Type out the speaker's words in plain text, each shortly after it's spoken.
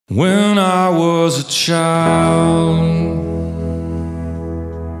When I was a child,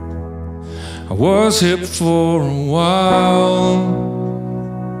 I was hip for a while.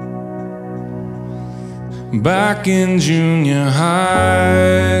 Back in junior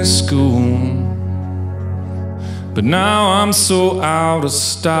high school, but now I'm so out of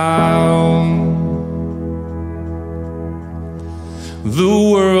style.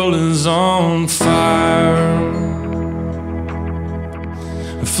 The world is on fire,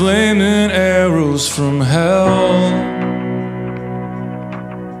 flaming arrows from hell,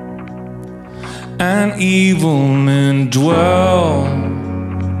 and evil men dwell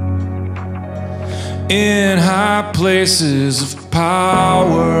in high places of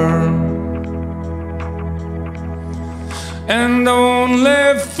power, and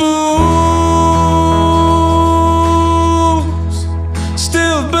only fools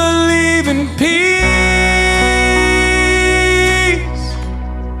still believe in peace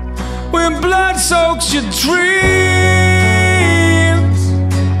when blood soaks your dreams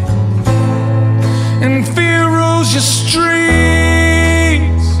and fear rules your streets.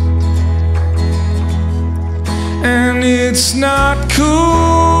 And it's not cool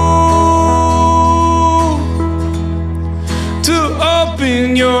to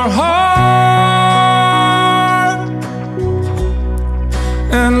open your heart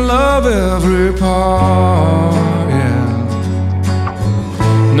and love every part, yeah.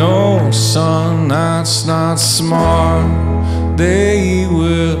 No, son, that's not smart, they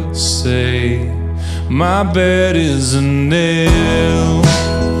will say. My bed is a nail,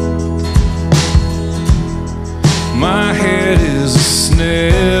 my head is a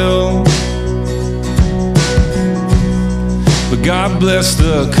snail. But God bless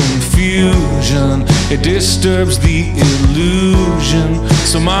the confusion, it disturbs the illusion,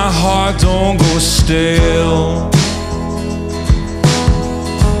 so my heart don't go stale.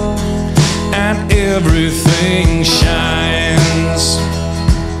 And everything shines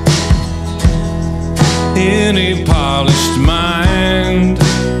in a polished mind.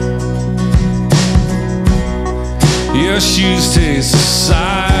 Your shoes taste the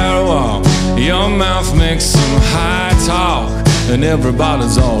sidewalk, your mouth makes some high talk, and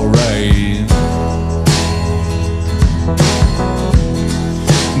everybody's alright.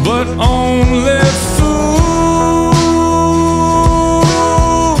 But only fools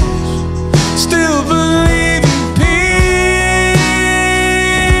still believe in peace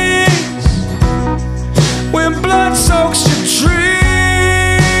when blood soaks your dreams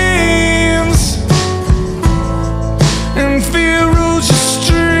and fear rules your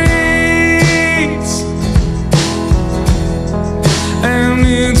streets. And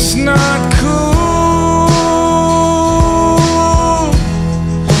it's not cool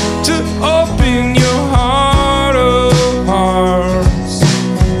to open your heart of hearts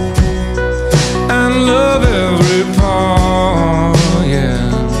and love every part, yeah.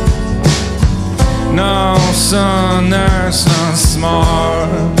 No, son, that's not smart,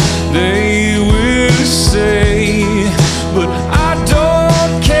 they will say, but I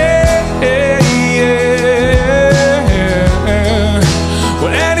don't care, yeah,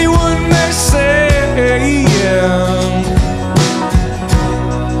 what anyone may say, yeah.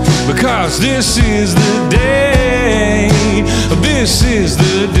 Because this is the day, this is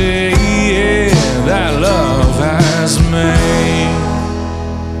the day, yeah, that love has made.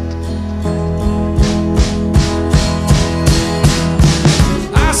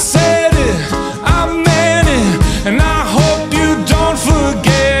 I said it, I meant it, and I hope you don't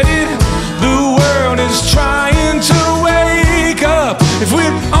forget it. The world is trying to wake up, if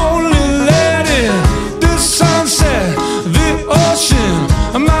we'd only let it. The sunset, the ocean,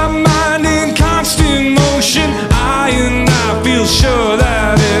 my mind in constant motion. I feel sure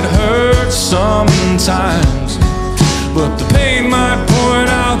that it hurts sometimes, but the pain might point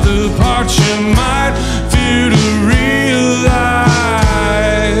out the parts you might fear to realize.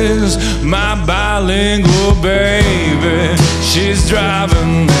 My bilingual baby, she's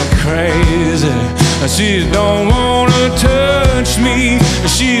driving me crazy. She don't wanna touch me,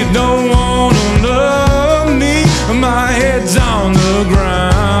 she don't wanna love me. My head's on the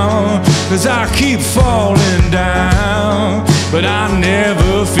ground, 'cause I keep falling down. But I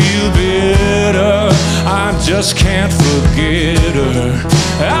never feel bitter, I just can't forget her.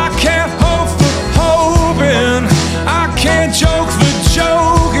 I can't hope for hoping, I can't joke for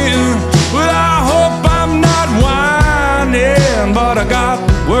joking, but I hope I'm not whining. But I got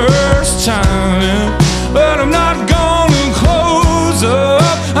the worst timing, but I'm not gonna close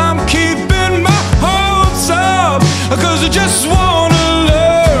up. I'm keeping my hopes up, 'cause I just wanna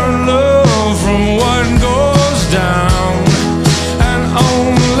learn love from what goes down. And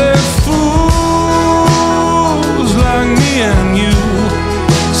only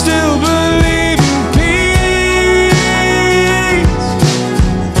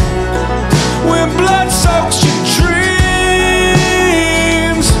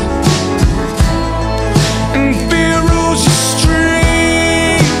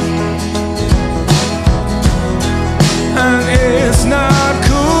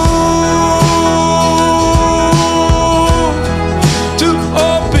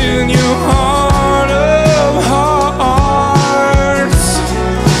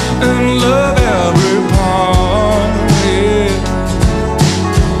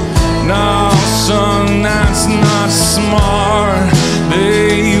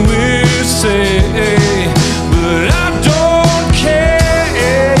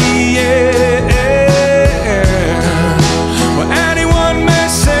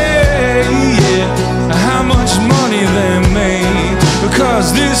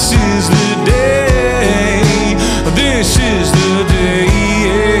This is the day, this is the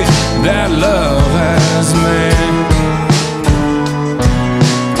day that love has made.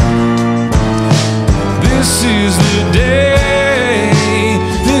 This is the day,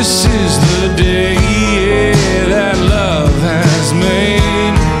 this is the day that love has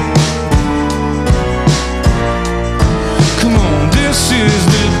made. Come on, this is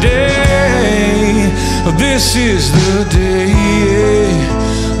the day, this is the day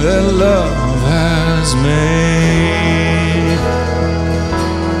that love has made.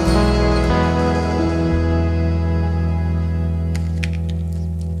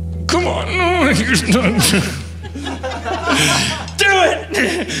 Come on. Do it!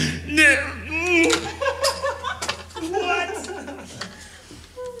 What?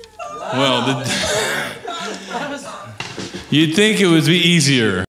 Well, you'd think it would be easier.